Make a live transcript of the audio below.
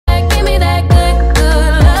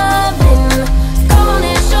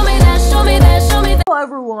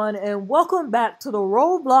everyone, and welcome back to the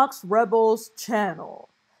Roblox Rebels channel.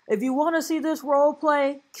 If you want to see this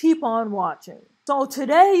roleplay, keep on watching. So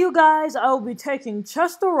today, you guys, I will be taking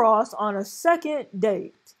Chester Ross on a second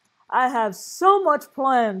date. I have so much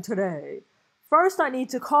planned today. First, I need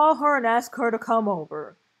to call her and ask her to come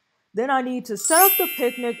over. Then I need to set up the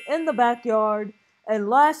picnic in the backyard. And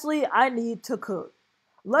lastly, I need to cook.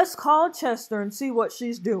 Let's call Chester and see what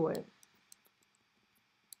she's doing.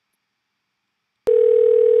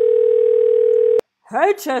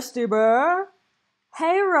 Hey, Chesty Bear.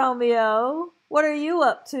 Hey, Romeo. What are you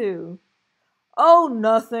up to? Oh,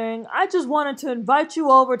 nothing. I just wanted to invite you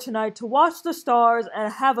over tonight to watch the stars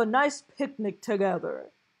and have a nice picnic together.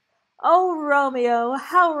 Oh, Romeo,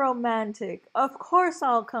 how romantic. Of course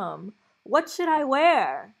I'll come. What should I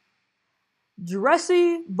wear?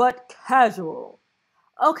 Dressy but casual.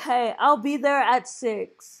 Okay, I'll be there at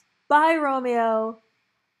 6. Bye, Romeo.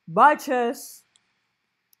 Bye, Chess.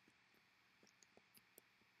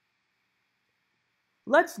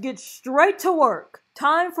 Let's get straight to work.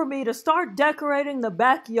 Time for me to start decorating the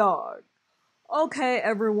backyard. Okay,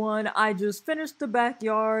 everyone, I just finished the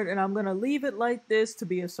backyard and I'm gonna leave it like this to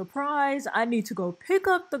be a surprise. I need to go pick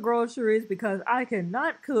up the groceries because I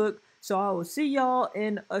cannot cook, so I will see y'all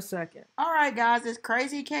in a second. Alright guys, it's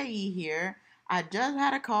Crazy KE here. I just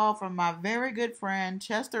had a call from my very good friend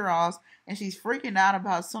Chester Ross, and she's freaking out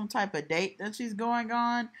about some type of date that she's going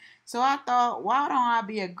on. So I thought, why don't I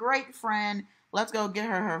be a great friend? Let's go get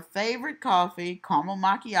her favorite coffee, caramel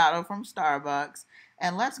macchiato from Starbucks,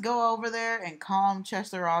 and let's go over there and calm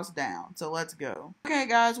Chester Ross down. So let's go. Okay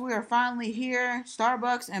guys, we are finally here.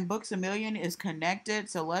 Starbucks and Books A Million is connected,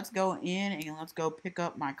 so let's go in and let's go pick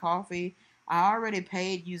up my coffee. I already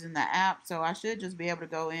paid using the app, so I should just be able to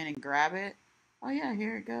go in and grab it. Oh yeah,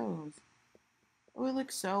 here it goes. Oh, it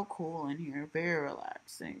looks so cool in here. Very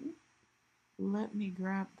relaxing. Let me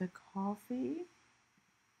grab the coffee.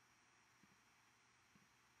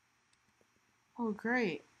 Oh,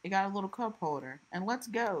 great. It got a little cup holder. And let's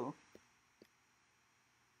go.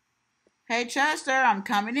 Hey, Chester, I'm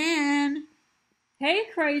coming in. Hey,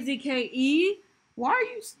 Crazy KE. Why are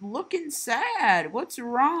you looking sad? What's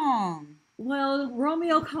wrong? Well,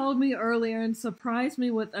 Romeo called me earlier and surprised me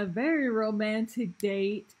with a very romantic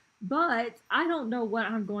date, but I don't know what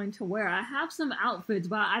I'm going to wear. I have some outfits,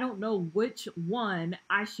 but I don't know which one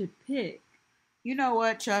I should pick. You know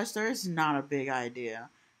what, Chester? It's not a big idea.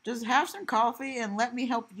 Just have some coffee and let me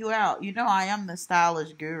help you out. You know I am the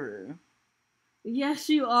stylish guru. Yes,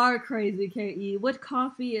 you are, Crazy KE. What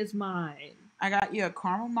coffee is mine? I got you a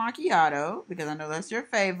caramel macchiato because I know that's your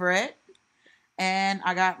favorite. And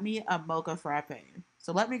I got me a mocha frappe.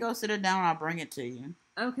 So let me go sit it down and I'll bring it to you.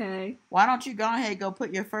 Okay. Why don't you go ahead and go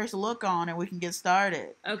put your first look on and we can get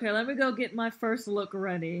started. Okay, let me go get my first look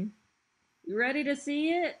ready. You ready to see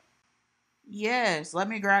it? Yes. Let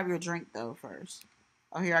me grab your drink though first.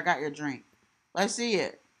 Oh, here, I got your drink. Let's see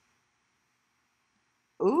it.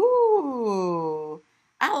 Ooh.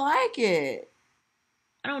 I like it.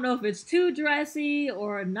 I don't know if it's too dressy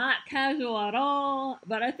or not casual at all,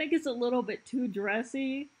 but I think it's a little bit too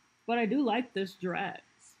dressy. But I do like this dress.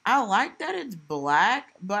 I like that it's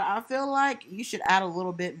black, but I feel like you should add a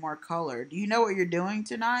little bit more color. Do you know what you're doing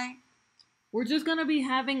tonight? We're just gonna be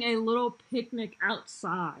having a little picnic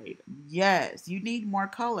outside. Yes, you need more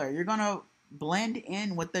color. You're gonna blend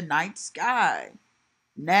in with the night sky.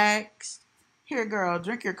 Next. Here, girl,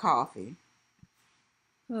 drink your coffee.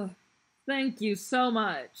 Thank you so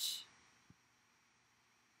much.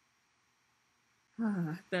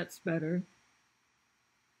 That's better.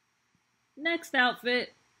 Next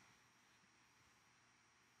outfit.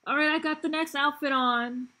 Alright, I got the next outfit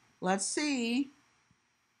on. Let's see.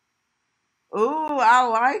 Ooh, I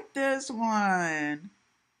like this one.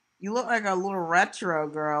 You look like a little retro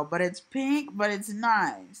girl, but it's pink, but it's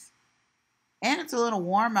nice. And it's a little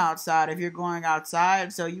warm outside if you're going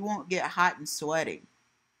outside, so you won't get hot and sweaty.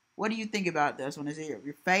 What do you think about this one? Is it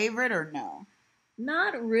your favorite or no?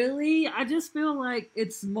 Not really. I just feel like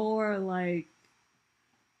it's more like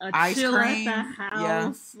a Ice chill cream, at the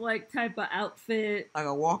house, like type of outfit. Like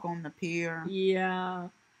a walk on the pier? Yeah.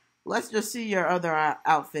 Let's just see your other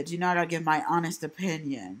outfits. You know, I gotta give my honest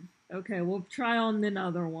opinion. Okay, we'll try on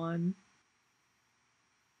another one.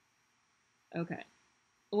 Okay.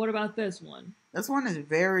 What about this one? This one is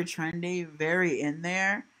very trendy, very in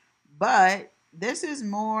there. But this is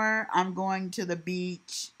more, I'm going to the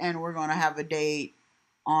beach and we're going to have a date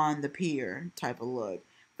on the pier type of look.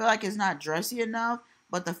 I feel like it's not dressy enough,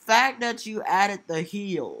 but the fact that you added the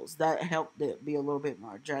heels, that helped it be a little bit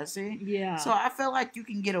more dressy. Yeah. So I feel like you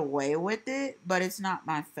can get away with it, but it's not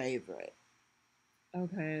my favorite.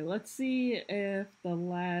 Okay, let's see if the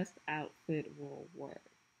last outfit will work.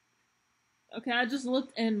 Okay, I just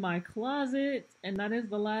looked in my closet, and that is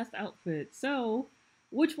the last outfit. So,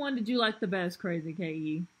 which one did you like the best, Crazy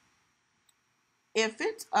KE? If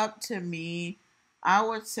it's up to me, I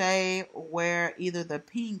would say wear either the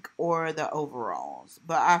pink or the overalls.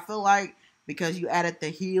 But I feel like because you added the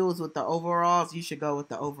heels with the overalls, you should go with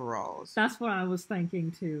the overalls. That's what I was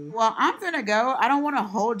thinking too. Well, I'm gonna go. I don't want to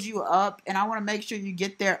hold you up, and I want to make sure you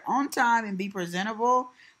get there on time and be presentable.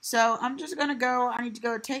 So I'm just gonna go. I need to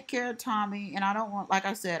go take care of Tommy, and I don't want, like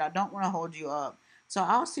I said, I don't want to hold you up. So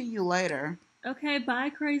I'll see you later. Okay,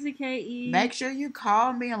 bye, Crazy KE. Make sure you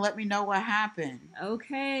call me and let me know what happened.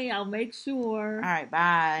 Okay, I'll make sure. All right,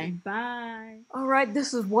 bye. Bye. Alright,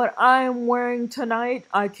 this is what I am wearing tonight.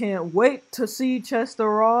 I can't wait to see Chester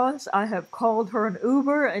Ross. I have called her an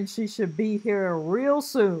Uber and she should be here real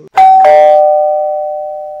soon.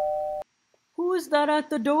 Who is that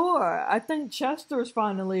at the door? I think Chester's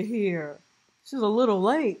finally here. She's a little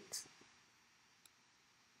late.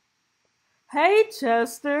 Hey,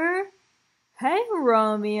 Chester. Hey,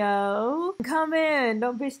 Romeo. Come in.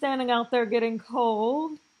 Don't be standing out there getting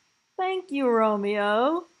cold. Thank you,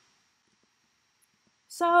 Romeo.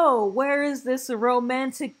 So, where is this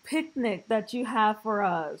romantic picnic that you have for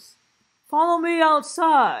us? Follow me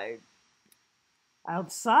outside.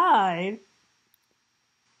 Outside?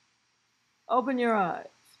 Open your eyes.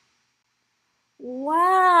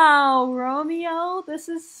 Wow, Romeo, this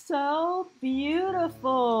is so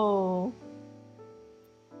beautiful.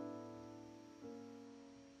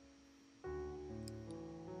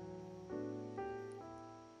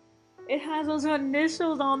 It has those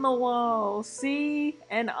initials on the wall, C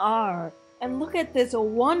and R. And look at this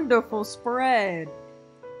wonderful spread.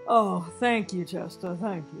 Oh, thank you, Chester.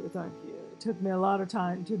 Thank you, thank you. It took me a lot of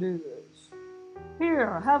time to do this.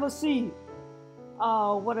 Here, have a seat.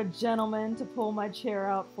 Oh, what a gentleman to pull my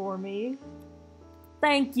chair out for me.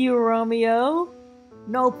 Thank you, Romeo.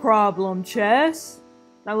 No problem, Chess.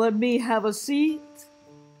 Now let me have a seat.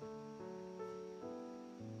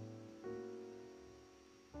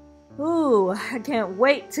 Ooh, I can't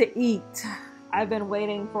wait to eat. I've been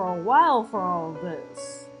waiting for a while for all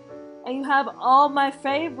this. And you have all my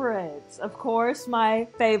favorites. Of course, my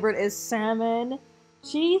favorite is salmon,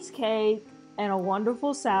 cheesecake, and a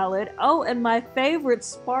wonderful salad. Oh, and my favorite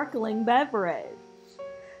sparkling beverage.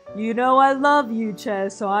 You know I love you,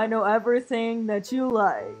 Chess, so I know everything that you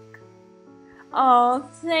like. Oh,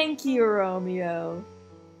 thank you, Romeo.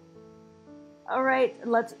 Alright,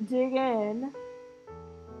 let's dig in.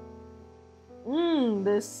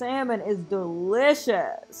 This salmon is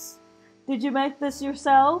delicious. Did you make this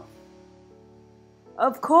yourself?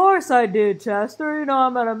 Of course I did, Chester. You know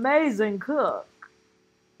I'm an amazing cook.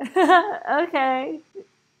 Okay.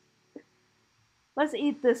 Let's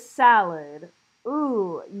eat this salad.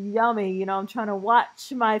 Ooh, yummy. You know, I'm trying to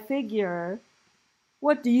watch my figure.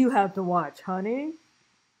 What do you have to watch, honey?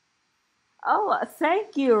 Oh,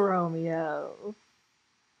 thank you, Romeo.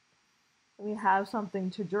 Let me have something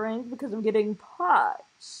to drink because I'm getting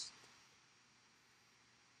parched.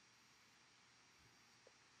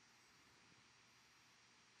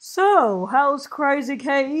 So, how's Crazy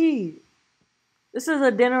KE? This is a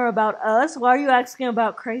dinner about us. Why are you asking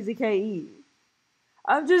about Crazy KE?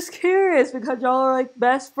 I'm just curious because y'all are like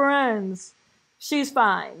best friends. She's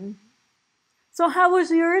fine. So, how was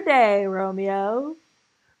your day, Romeo?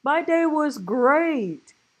 My day was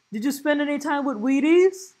great. Did you spend any time with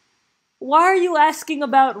Wheaties? Why are you asking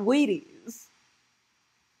about Wheaties?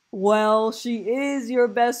 Well, she is your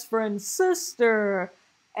best friend's sister.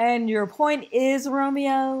 And your point is,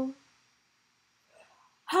 Romeo?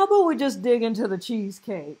 How about we just dig into the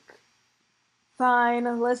cheesecake?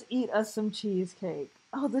 Fine, let's eat us some cheesecake.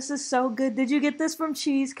 Oh, this is so good. Did you get this from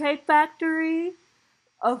Cheesecake Factory?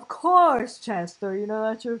 Of course, Chester. You know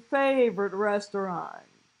that's your favorite restaurant.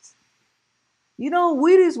 You know,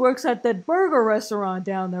 Wheaties works at that burger restaurant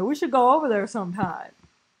down there. We should go over there sometime.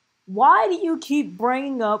 Why do you keep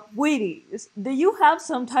bringing up Wheaties? Do you have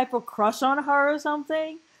some type of crush on her or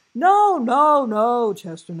something? No, no, no,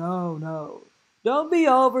 Chester, no, no. Don't be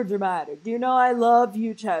over dramatic. You know I love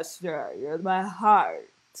you, Chester. You're my heart.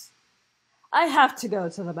 I have to go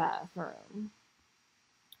to the bathroom.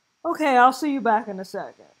 Okay, I'll see you back in a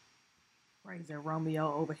second. Crazy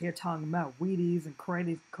Romeo over here talking about Wheaties and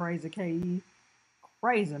crazy KE.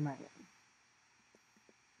 Crazy man.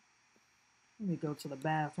 Let me go to the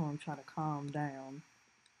bathroom, try to calm down.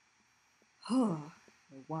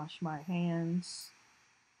 Wash my hands.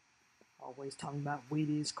 Always talking about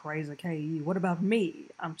Wheaties, crazy KE. What about me?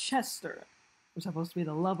 I'm Chester. I'm supposed to be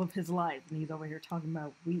the love of his life, and he's over here talking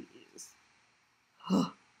about Wheaties.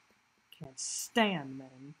 Can't stand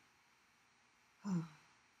men.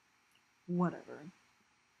 Whatever.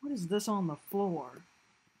 What is this on the floor?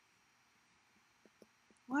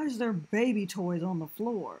 Why is there baby toys on the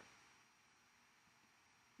floor?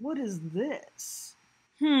 What is this?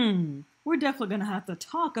 We're definitely gonna have to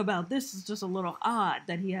talk about this. It's just a little odd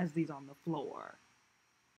that he has these on the floor.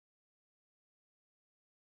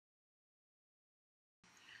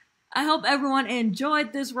 I hope everyone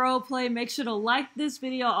enjoyed this roleplay. Make sure to like this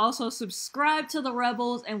video. Also subscribe to the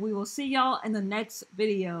Rebels, and we will see y'all in the next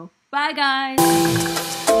video. Bye, guys!